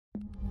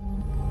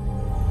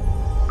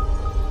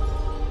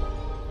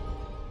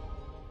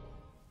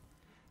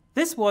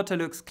This water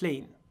looks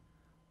clean,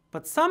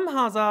 but some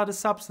hazardous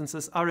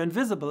substances are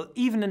invisible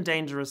even in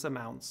dangerous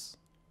amounts.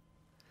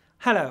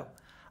 Hello,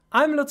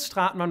 I'm Lutz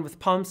Stratmann with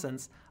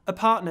PalmSens, a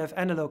partner of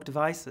Analog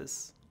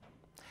Devices.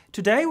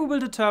 Today we will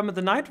determine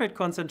the nitrate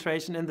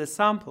concentration in this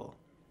sample.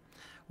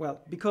 Well,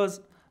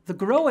 because the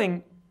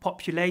growing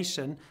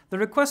population, the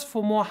request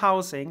for more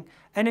housing,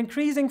 and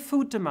increasing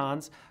food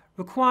demands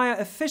require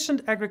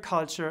efficient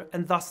agriculture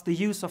and thus the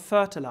use of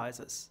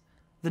fertilizers.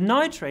 The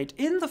nitrate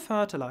in the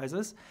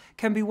fertilizers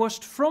can be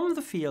washed from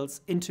the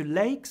fields into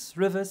lakes,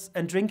 rivers,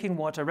 and drinking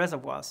water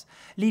reservoirs,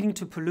 leading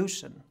to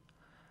pollution.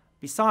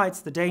 Besides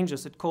the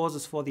dangers it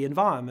causes for the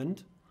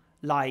environment,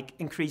 like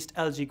increased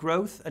algae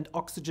growth and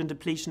oxygen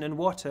depletion in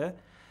water,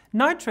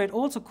 nitrate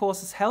also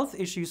causes health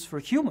issues for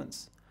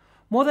humans.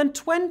 More than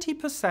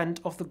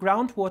 20% of the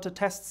groundwater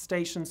test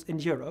stations in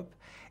Europe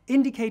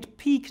indicate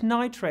peak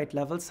nitrate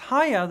levels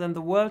higher than the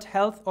World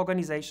Health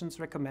Organization's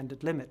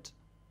recommended limit.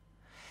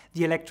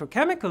 The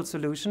electrochemical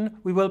solution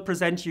we will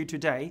present you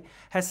today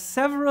has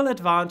several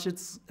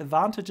advantages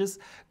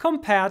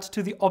compared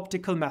to the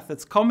optical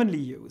methods commonly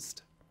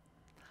used.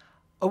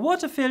 A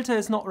water filter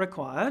is not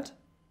required,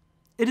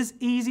 it is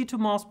easy to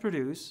mass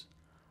produce,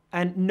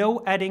 and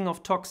no adding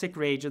of toxic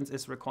reagents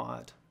is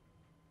required.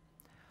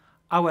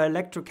 Our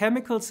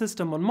electrochemical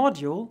system on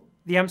module,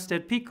 the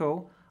EmStat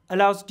Pico,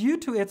 allows, due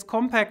to its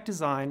compact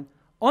design,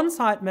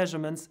 on-site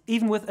measurements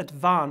even with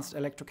advanced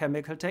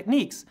electrochemical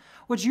techniques,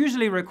 which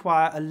usually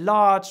require a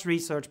large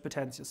research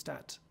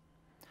potentiostat.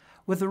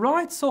 With the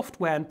right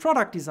software and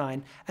product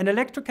design, an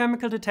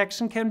electrochemical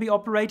detection can be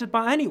operated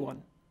by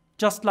anyone,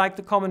 just like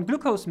the common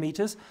glucose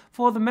meters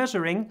for the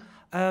measuring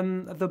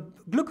the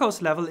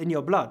glucose level in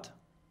your blood.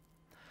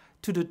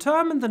 To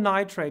determine the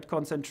nitrate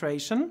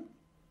concentration,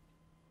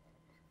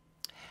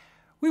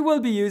 we will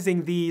be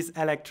using these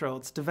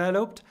electrodes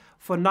developed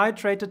for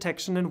nitrate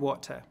detection in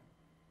water.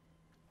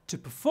 To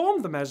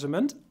perform the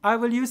measurement, I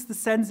will use the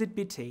Sensit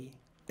BT.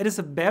 It is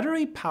a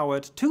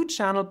battery-powered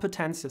 2-channel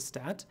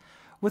potentiostat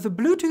with a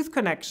Bluetooth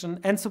connection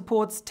and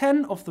supports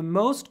 10 of the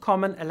most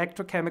common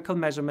electrochemical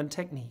measurement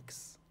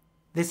techniques.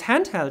 This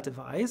handheld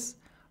device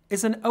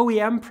is an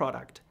OEM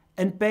product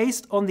and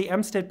based on the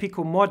EmStat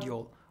Pico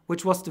module,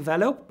 which was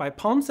developed by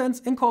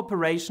PalmSens in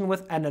cooperation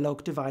with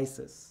Analog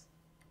Devices.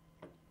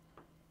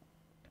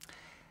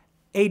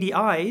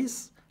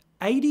 ADI's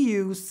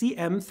ADU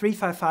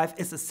CM355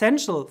 is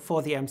essential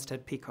for the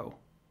EmStat Pico.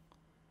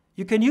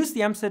 You can use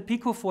the EmStat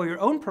Pico for your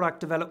own product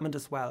development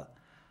as well.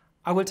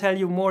 I will tell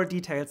you more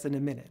details in a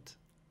minute.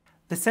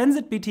 The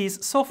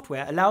SensitBT's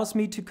software allows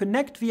me to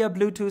connect via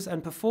Bluetooth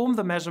and perform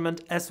the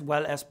measurement as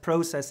well as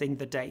processing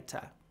the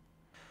data.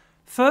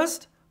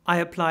 First, I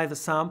apply the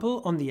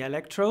sample on the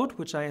electrode,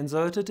 which I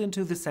inserted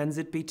into the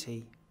Sensit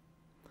BT.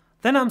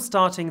 Then I'm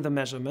starting the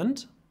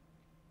measurement.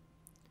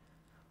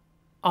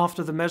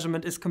 After the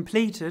measurement is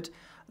completed,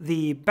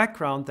 the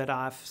background that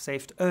I've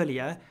saved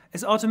earlier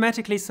is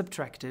automatically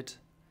subtracted.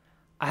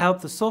 I help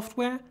the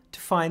software to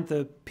find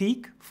the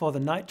peak for the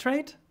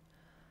nitrate,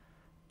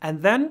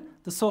 and then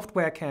the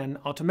software can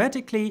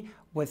automatically,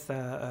 with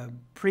a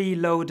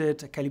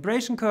preloaded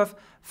calibration curve,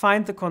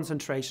 find the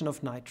concentration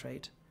of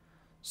nitrate.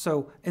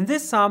 So in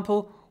this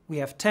sample, we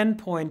have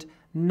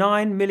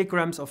 10.9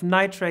 milligrams of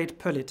nitrate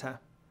per liter.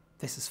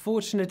 This is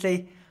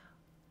fortunately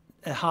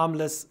a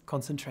harmless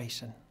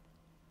concentration.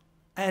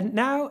 And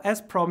now, as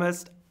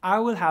promised, I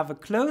will have a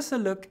closer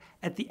look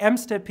at the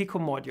EmStat Pico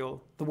module,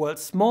 the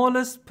world's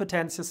smallest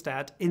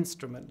potentiostat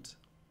instrument.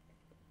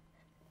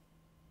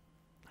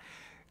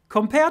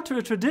 Compared to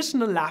a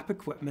traditional lab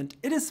equipment,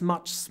 it is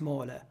much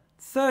smaller,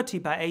 30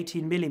 by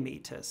 18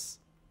 millimeters.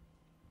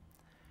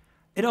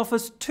 It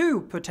offers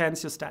 2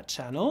 potentiostat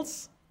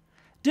channels.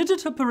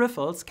 Digital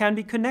peripherals can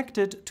be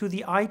connected to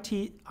the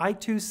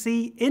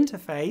I2C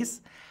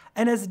interface,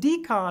 and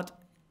SD card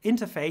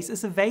interface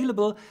is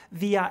available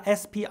via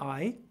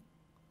SPI.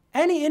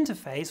 Any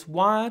interface,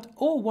 wired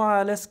or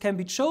wireless, can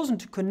be chosen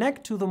to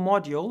connect to the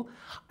module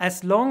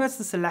as long as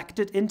the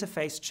selected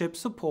interface chip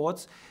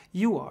supports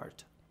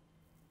UART.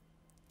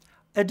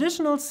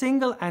 Additional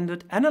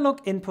single-ended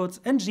analog inputs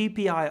and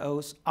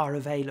GPIOs are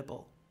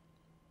available.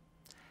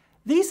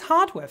 These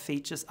hardware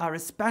features are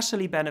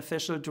especially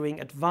beneficial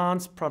during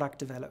advanced product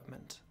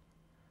development.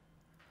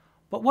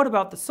 But what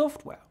about the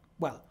software?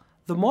 Well,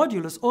 the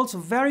module is also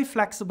very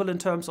flexible in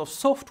terms of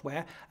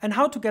software and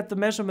how to get the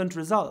measurement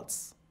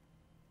results.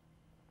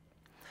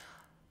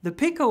 The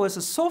Pico is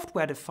a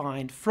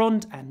software-defined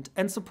front end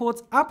and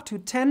supports up to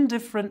 10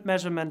 different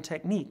measurement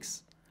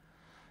techniques.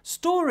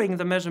 Storing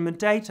the measurement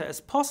data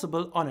is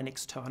possible on an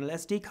external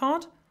SD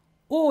card,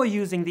 or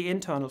using the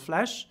internal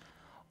flash,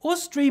 or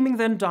streaming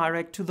them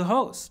direct to the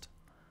host.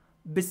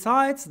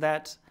 Besides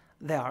that,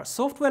 there are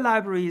software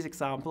libraries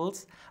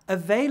examples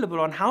available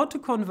on how to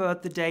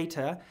convert the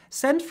data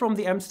sent from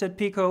the EmStat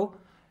Pico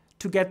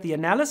to get the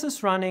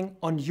analysis running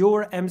on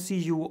your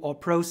MCU or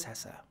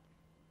processor.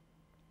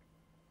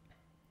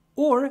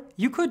 Or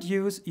you could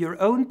use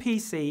your own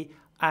PC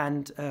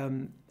and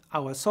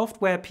our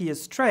software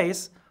PS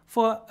Trace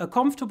for a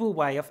comfortable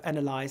way of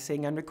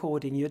analyzing and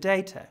recording your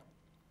data.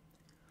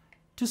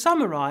 To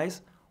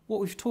summarize, what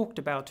we've talked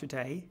about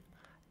today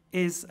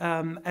is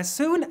as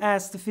soon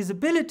as the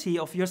feasibility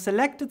of your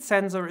selected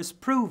sensor is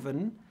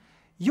proven,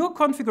 your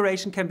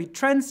configuration can be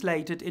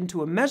translated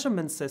into a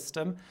measurement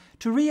system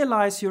to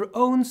realize your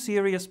own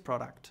serious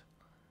product.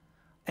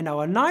 In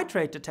our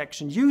nitrate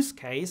detection use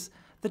case,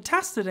 the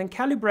tested and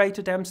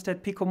calibrated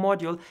EmStat Pico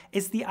module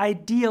is the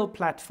ideal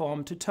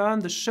platform to turn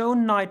the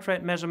shown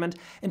nitrate measurement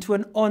into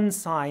an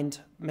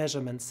on-site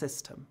measurement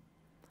system.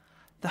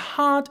 The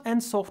hard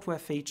and software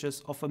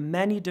features offer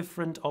many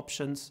different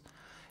options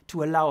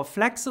to allow a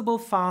flexible,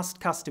 fast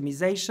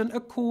customization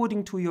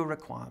according to your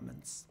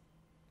requirements.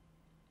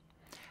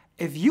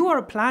 If you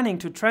are planning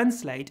to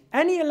translate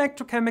any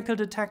electrochemical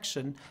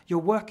detection you're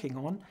working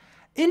on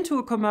into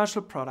a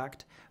commercial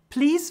product,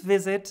 please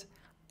visit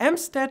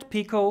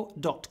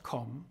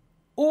emstatpico.com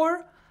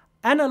or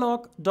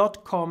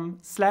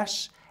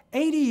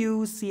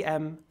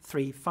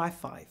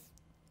analog.com/ADUCM355.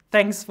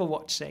 Thanks for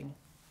watching.